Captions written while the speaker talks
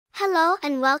Hello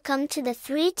and welcome to the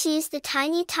 3T's The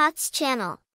Tiny Tots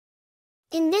channel.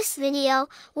 In this video,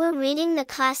 we're reading the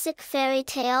classic fairy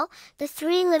tale, The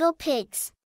Three Little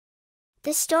Pigs.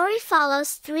 The story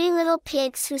follows three little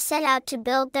pigs who set out to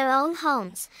build their own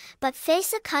homes, but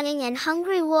face a cunning and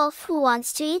hungry wolf who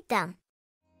wants to eat them.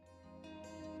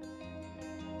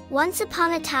 Once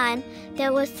upon a time,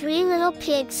 there were three little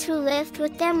pigs who lived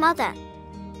with their mother.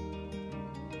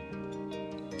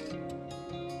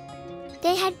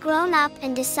 They had grown up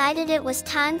and decided it was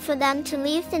time for them to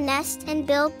leave the nest and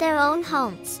build their own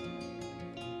homes.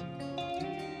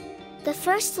 The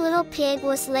first little pig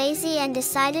was lazy and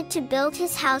decided to build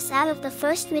his house out of the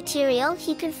first material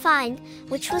he could find,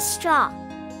 which was straw.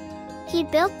 He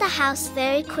built the house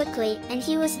very quickly and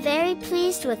he was very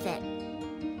pleased with it.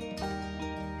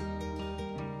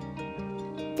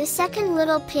 The second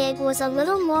little pig was a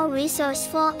little more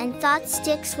resourceful and thought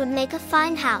sticks would make a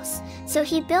fine house, so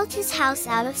he built his house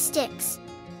out of sticks.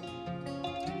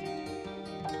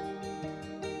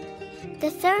 The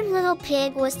third little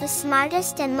pig was the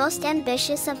smartest and most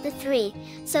ambitious of the three,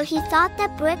 so he thought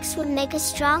that bricks would make a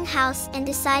strong house and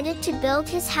decided to build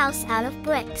his house out of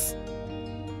bricks.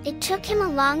 It took him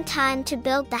a long time to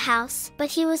build the house, but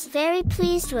he was very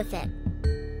pleased with it.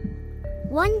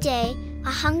 One day, a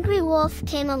hungry wolf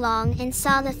came along and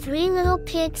saw the three little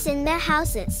pigs in their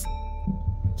houses.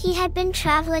 He had been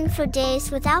traveling for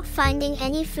days without finding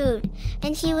any food,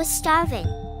 and he was starving.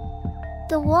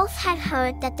 The wolf had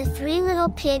heard that the three little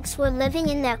pigs were living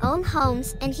in their own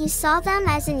homes and he saw them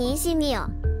as an easy meal.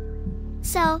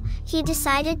 So, he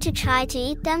decided to try to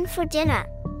eat them for dinner.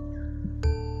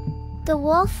 The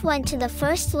wolf went to the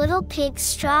first little pig's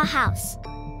straw house.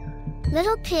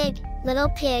 Little pig,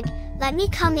 let me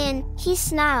come in," he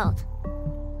snarled.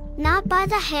 "Not by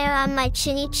the hair on my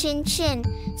chinny chin chin,"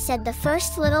 said the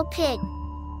first little pig.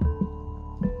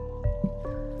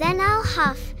 "Then I'll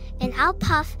huff, and I'll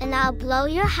puff, and I'll blow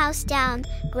your house down,"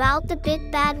 growled the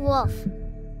big bad wolf.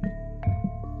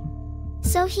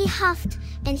 So he huffed,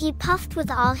 and he puffed with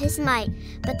all his might,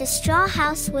 but the straw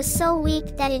house was so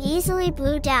weak that it easily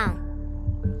blew down.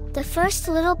 The first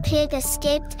little pig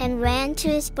escaped and ran to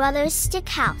his brother's stick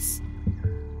house.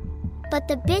 But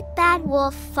the big bad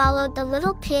wolf followed the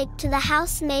little pig to the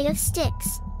house made of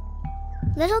sticks.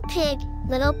 Little pig,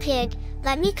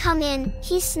 let me come in,"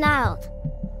 he snarled.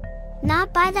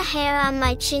 "Not by the hair on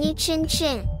my chinny chin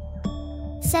chin,"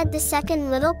 said the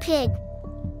second little pig.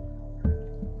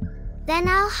 "Then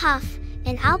I'll huff,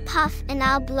 and I'll puff, and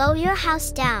I'll blow your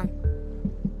house down,"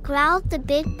 growled the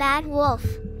big bad wolf.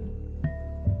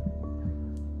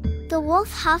 The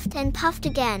wolf huffed and puffed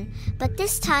again, but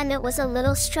this time it was a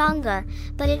little stronger,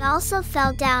 but it also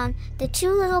fell down. The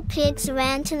two little pigs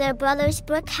ran to their brother's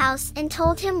brick house and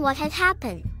told him what had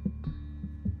happened.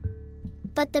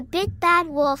 But the big bad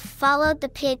wolf followed the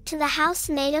pig to the house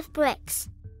made of bricks.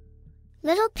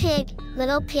 Little pig,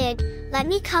 let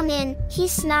me come in," he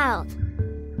snarled.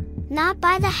 "Not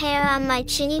by the hair on my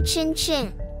chinny chin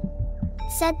chin,"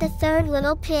 said the third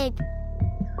little pig.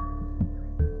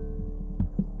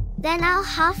 "Then I'll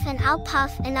huff and I'll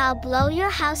puff and I'll blow your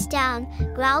house down,"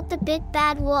 growled the big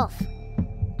bad wolf.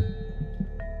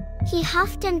 He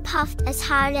huffed and puffed as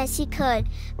hard as he could,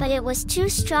 but it was too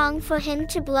strong for him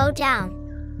to blow down.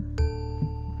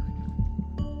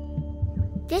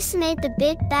 This made the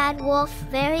big bad wolf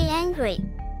very angry.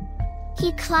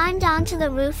 He climbed onto the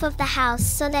roof of the house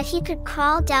so that he could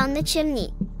crawl down the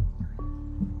chimney.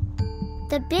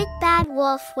 The big bad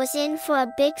wolf was in for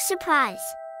a big surprise.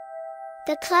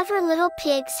 The clever little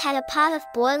pigs had a pot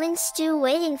of boiling stew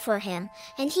waiting for him,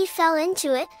 and he fell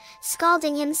into it,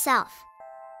 scalding himself.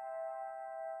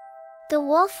 The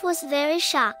wolf was very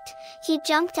shocked. He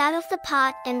jumped out of the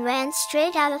pot and ran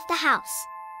straight out of the house.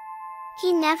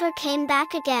 He never came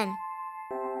back again.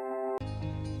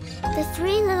 The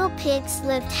three little pigs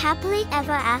lived happily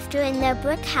ever after in their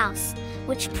brick house,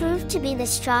 which proved to be the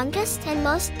strongest and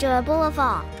most durable of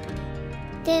all.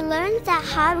 They learned that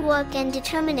hard work and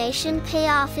determination pay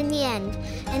off in the end,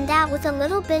 and that with a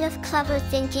little bit of clever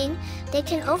thinking, they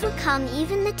can overcome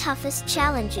even the toughest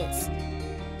challenges.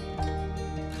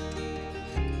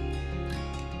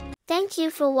 Thank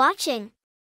you for watching.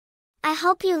 I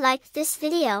hope you liked this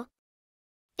video.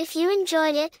 If you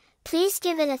enjoyed it, please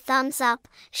give it a thumbs up,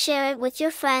 share it with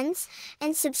your friends,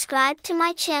 and subscribe to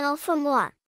my channel for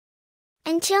more.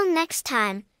 Until next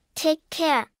time, take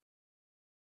care.